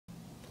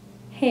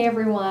Hey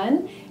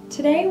everyone!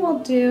 Today we'll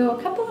do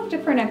a couple of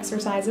different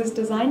exercises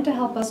designed to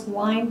help us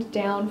wind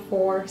down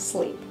for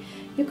sleep.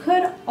 You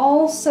could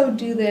also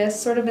do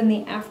this sort of in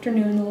the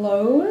afternoon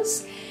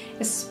lows,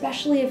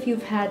 especially if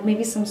you've had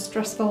maybe some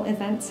stressful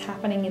events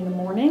happening in the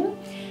morning.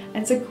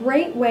 It's a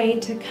great way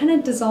to kind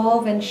of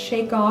dissolve and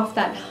shake off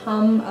that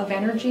hum of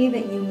energy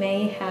that you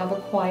may have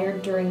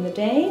acquired during the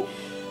day,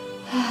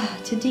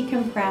 to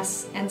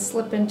decompress and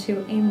slip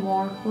into a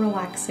more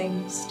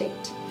relaxing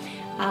state.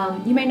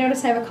 You may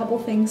notice I have a couple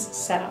things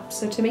set up.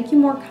 So to make you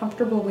more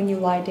comfortable when you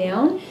lie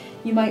down,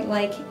 you might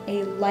like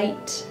a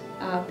light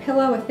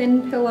pillow, a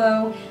thin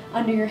pillow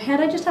under your head.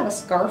 I just have a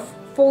scarf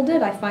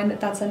folded. I find that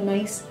that's a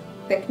nice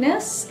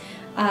thickness.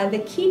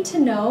 The key to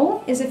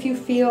know is if you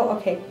feel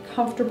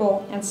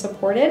comfortable and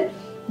supported,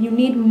 you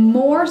need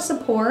more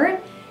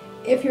support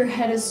if your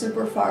head is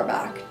super far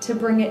back to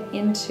bring it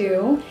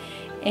into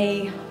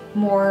a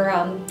more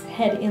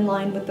head in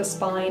line with the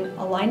spine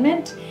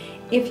alignment.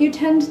 If you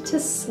tend to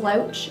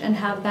slouch and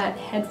have that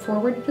head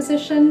forward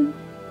position,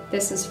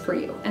 this is for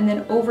you. And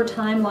then over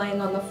time,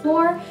 lying on the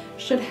floor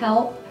should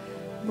help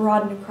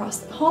broaden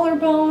across the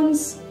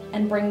collarbones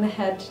and bring the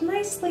head to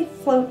nicely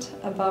float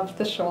above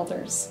the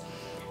shoulders.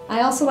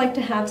 I also like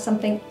to have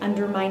something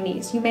under my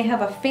knees. You may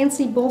have a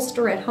fancy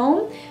bolster at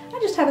home. I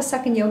just have a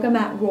second yoga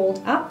mat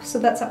rolled up, so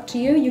that's up to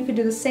you. You could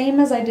do the same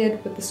as I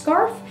did with the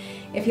scarf.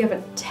 If you have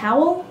a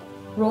towel,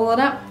 roll it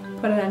up,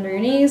 put it under your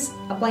knees,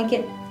 a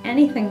blanket,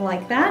 anything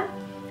like that.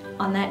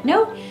 On that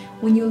note,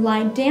 when you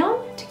lie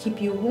down to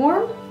keep you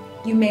warm,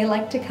 you may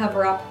like to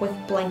cover up with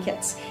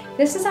blankets.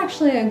 This is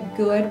actually a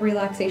good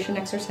relaxation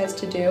exercise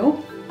to do.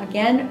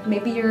 Again,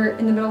 maybe you're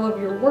in the middle of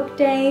your work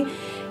day,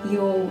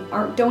 you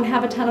don't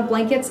have a ton of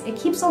blankets. It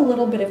keeps a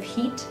little bit of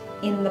heat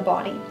in the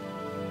body.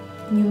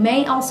 You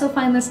may also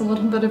find this a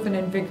little bit of an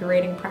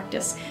invigorating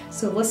practice.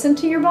 So listen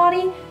to your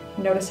body,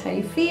 notice how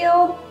you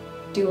feel,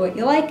 do what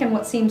you like and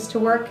what seems to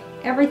work.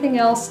 Everything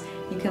else,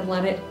 you can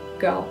let it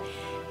go.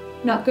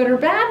 Not good or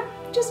bad,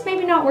 just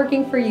maybe not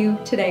working for you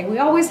today. We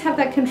always have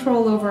that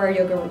control over our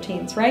yoga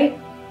routines, right?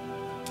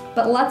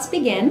 But let's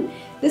begin.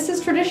 This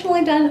is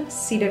traditionally done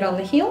seated on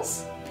the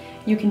heels.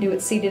 You can do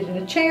it seated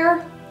in a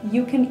chair.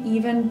 You can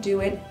even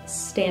do it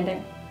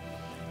standing.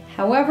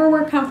 However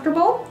we're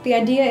comfortable, the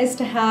idea is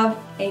to have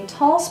a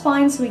tall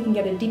spine so we can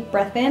get a deep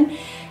breath in.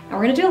 And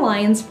we're gonna do a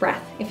lion's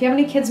breath. If you have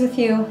any kids with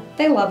you,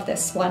 they love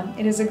this one.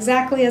 It is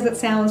exactly as it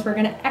sounds. We're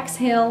gonna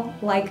exhale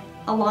like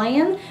a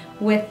lion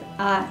with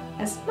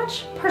as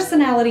much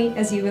personality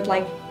as you would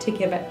like to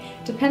give it.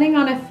 Depending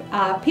on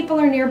if people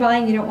are nearby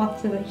and you don't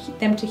want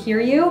them to hear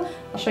you,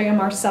 I'll show you a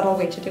more subtle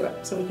way to do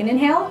it. So we can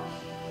inhale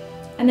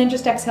and then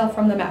just exhale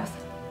from the mouth.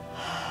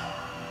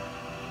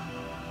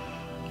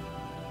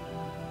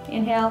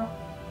 Inhale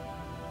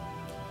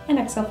and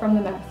exhale from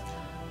the mouth.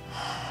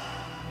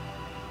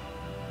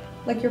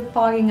 Like you're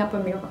fogging up a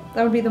mirror.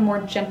 That would be the more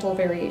gentle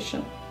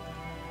variation.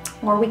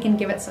 Or we can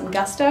give it some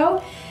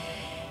gusto.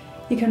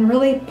 You can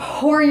really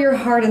pour your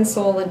heart and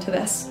soul into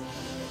this.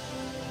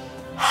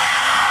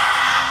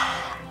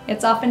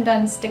 It's often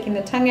done sticking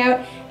the tongue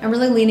out and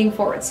really leaning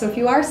forward. So if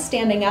you are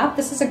standing up,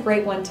 this is a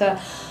great one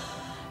to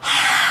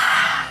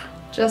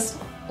just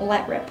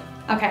let rip.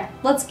 Okay,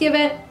 let's give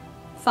it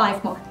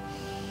 5 more.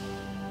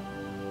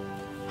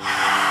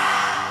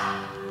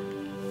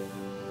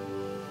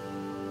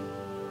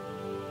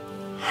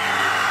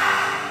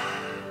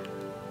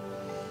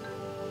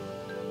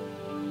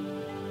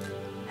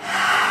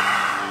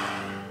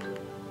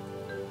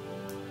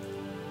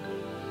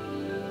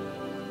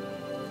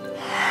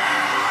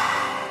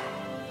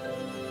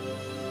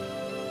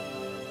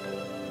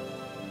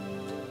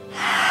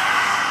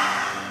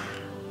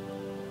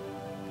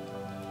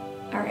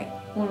 All right,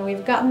 when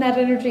we've gotten that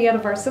energy out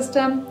of our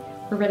system,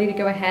 we're ready to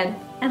go ahead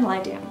and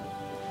lie down.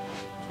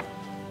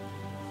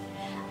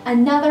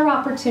 Another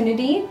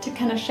opportunity to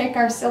kind of shake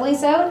our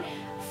sillies out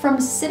from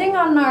sitting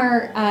on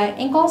our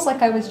ankles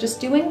like I was just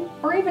doing,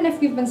 or even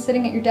if you've been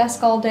sitting at your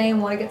desk all day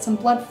and want to get some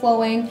blood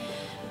flowing,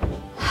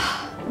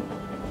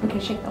 we can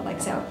shake the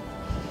legs out.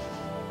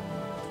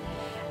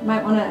 You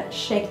might want to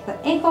shake the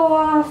ankle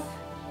off,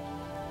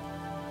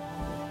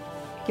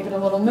 give it a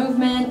little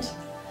movement,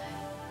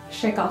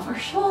 shake off our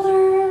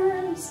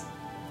shoulders,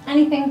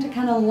 anything to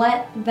kind of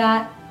let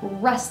that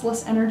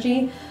restless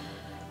energy.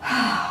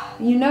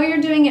 You know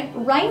you're doing it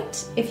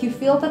right if you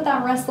feel that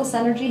that restless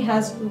energy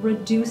has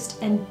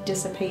reduced and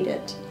dissipated.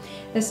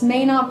 This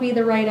may not be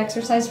the right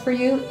exercise for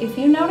you. If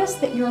you notice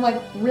that you're like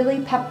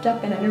really pepped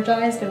up and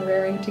energized and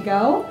raring to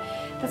go,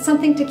 that's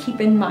something to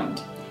keep in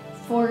mind.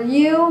 For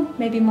you,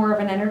 maybe more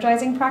of an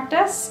energizing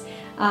practice.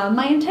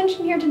 My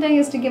intention here today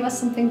is to give us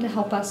something to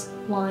help us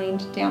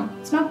wind down.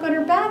 It's not good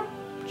or bad,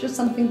 just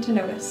something to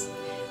notice.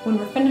 When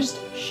we're finished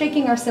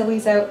shaking our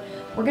sillies out,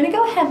 we're gonna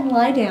go ahead and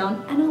lie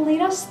down and I'll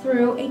lead us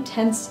through a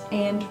tense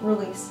and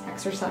release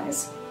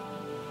exercise.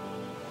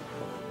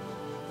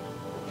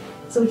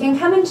 So we can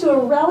come into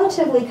a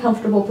relatively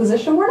comfortable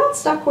position. We're not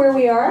stuck where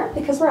we are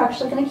because we're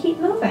actually gonna keep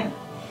moving.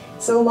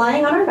 So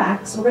lying on our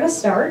backs, we're gonna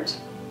start.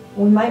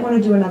 We might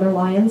wanna do another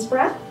lion's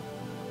breath.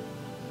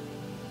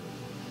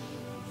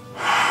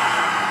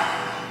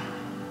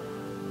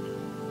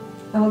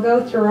 And we'll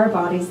go through our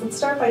bodies. Let's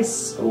start by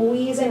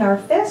squeezing our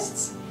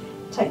fists,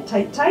 tight,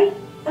 tight, tight.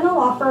 And I'll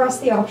offer us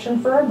the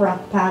option for a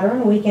breath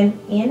pattern. We can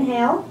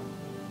inhale,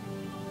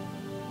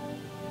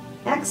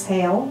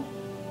 exhale,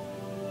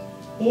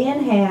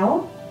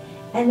 inhale,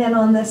 and then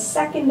on the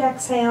second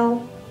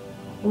exhale,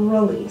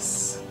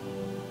 release.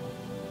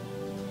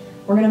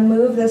 We're going to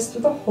move this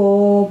through the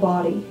whole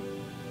body.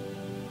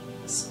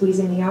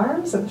 Squeezing the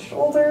arms and the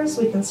shoulders,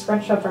 we can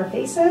stretch up our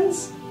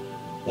faces.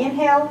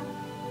 Inhale,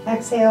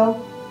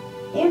 exhale,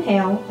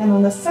 inhale, and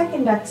on the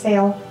second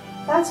exhale,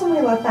 that's when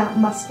we let that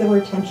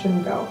muscular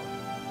tension go.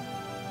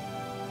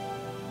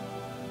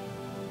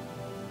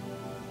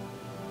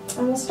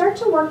 And we'll start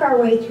to work our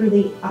way through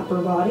the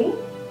upper body.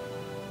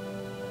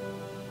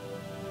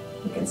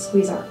 We can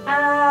squeeze our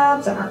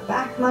abs and our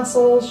back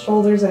muscles,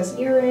 shoulders as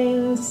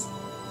earrings.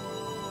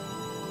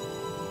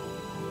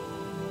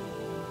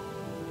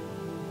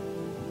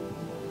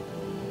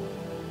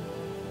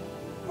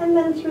 And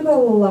then through the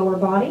lower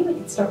body, we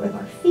can start with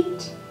our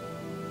feet.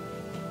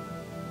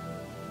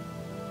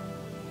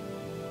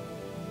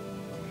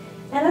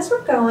 And as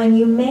we're going,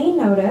 you may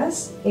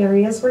notice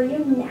areas where you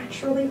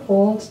naturally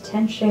hold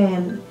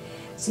tension.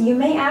 So you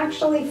may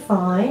actually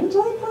find,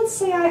 like let's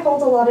say I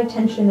hold a lot of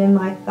tension in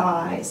my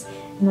thighs.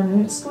 And I'm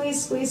going to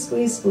squeeze, squeeze,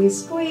 squeeze,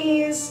 squeeze,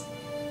 squeeze.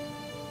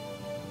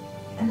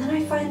 And then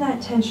I find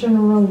that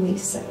tension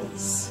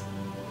releases.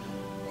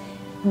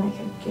 And I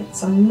can get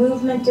some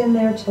movement in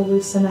there to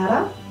loosen that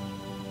up.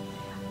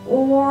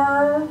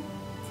 Or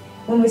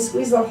when we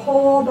squeeze the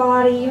whole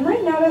body, you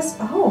might notice,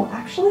 oh,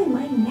 actually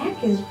my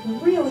neck is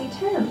really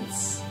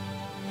tense.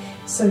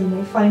 So you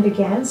may find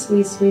again,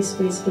 squeeze, squeeze,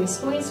 squeeze, squeeze,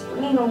 squeeze,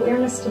 bringing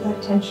awareness to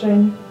that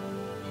tension.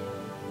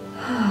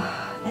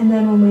 And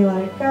then when we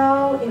let it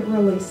go, it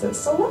releases.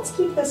 So let's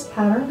keep this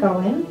pattern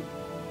going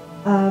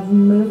of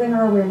moving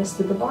our awareness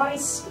through the body,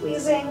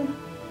 squeezing,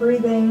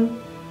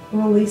 breathing,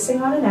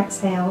 releasing on an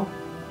exhale,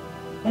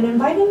 and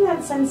inviting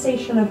that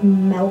sensation of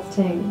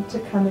melting to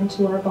come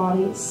into our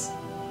bodies.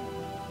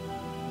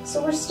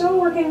 So we're still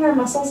working our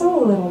muscles a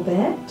little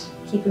bit,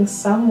 keeping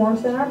some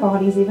warmth in our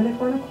bodies even if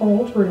we're in a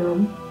cold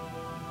room.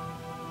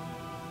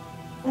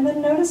 And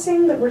then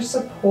noticing that we're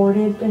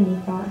supported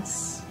beneath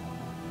us.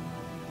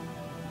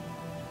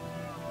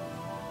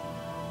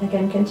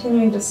 Again,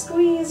 continuing to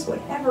squeeze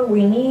whatever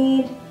we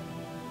need.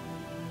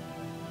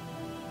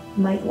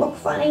 Might look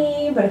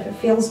funny, but if it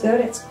feels good,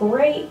 it's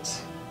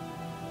great.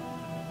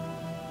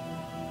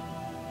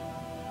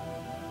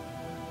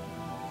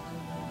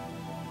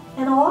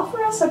 And I'll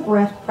offer us a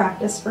breath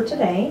practice for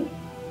today.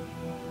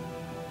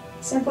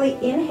 Simply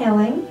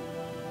inhaling,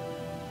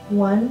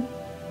 1,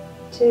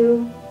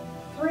 2,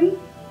 3.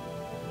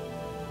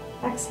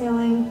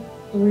 Exhaling,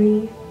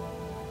 3,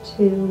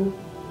 2,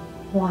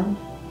 1.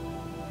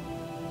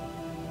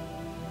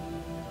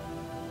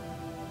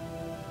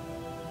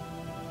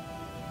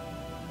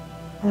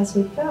 As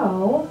we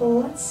go,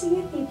 let's see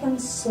if you can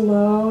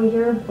slow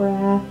your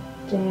breath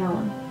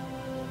down.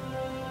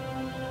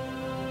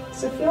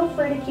 So feel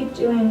free to keep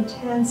doing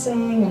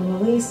tensing and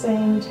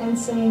releasing,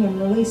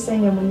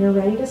 and when you're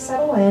ready to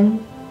settle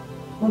in,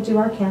 we'll do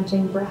our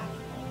counting breath.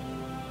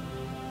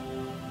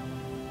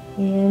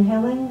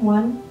 Inhaling,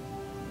 1,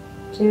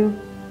 2,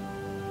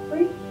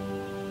 3.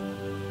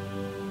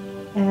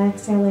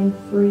 Exhaling,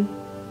 3,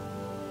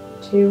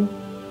 2,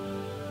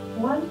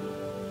 1.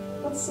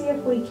 Let's see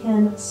if we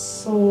can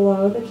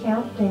slow the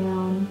count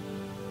down,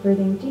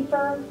 breathing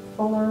deeper,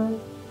 fuller,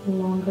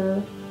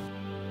 longer.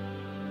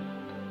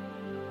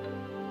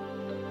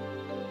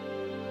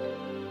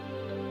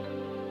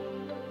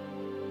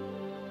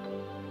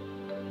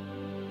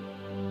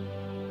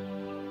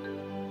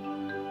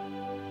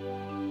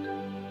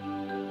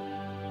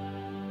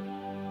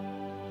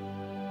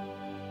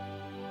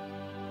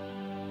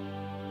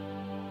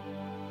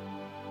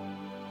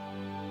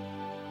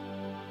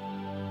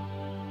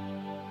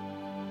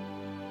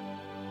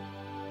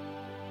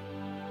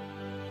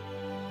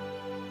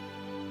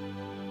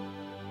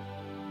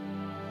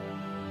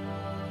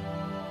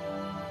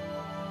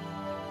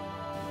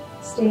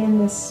 Stay in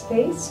this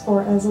space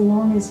for as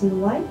long as you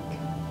like.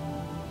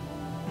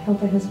 I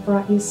hope it has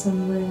brought you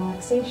some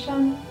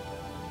relaxation.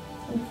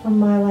 And from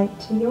my light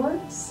to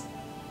yours,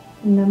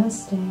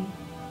 namaste.